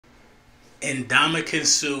And Ndamukong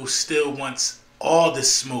Suh still wants all the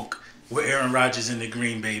smoke with Aaron Rodgers and the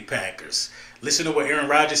Green Bay Packers. Listen to what Aaron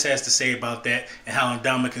Rodgers has to say about that and how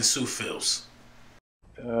Ndamukong Suh feels.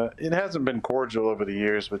 It hasn't been cordial over the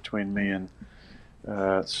years between me and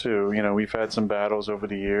Sue. You know, we've had some battles over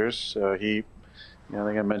the years. I think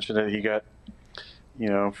I mentioned it. He got,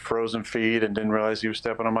 frozen feet and didn't realize he was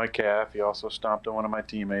stepping on my calf. He also stomped on one of my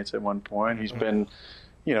teammates at one point. He's been,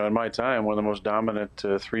 in my time, one of the most dominant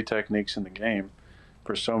three techniques in the game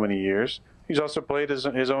for so many years. He's also played his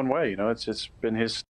own way. It's been his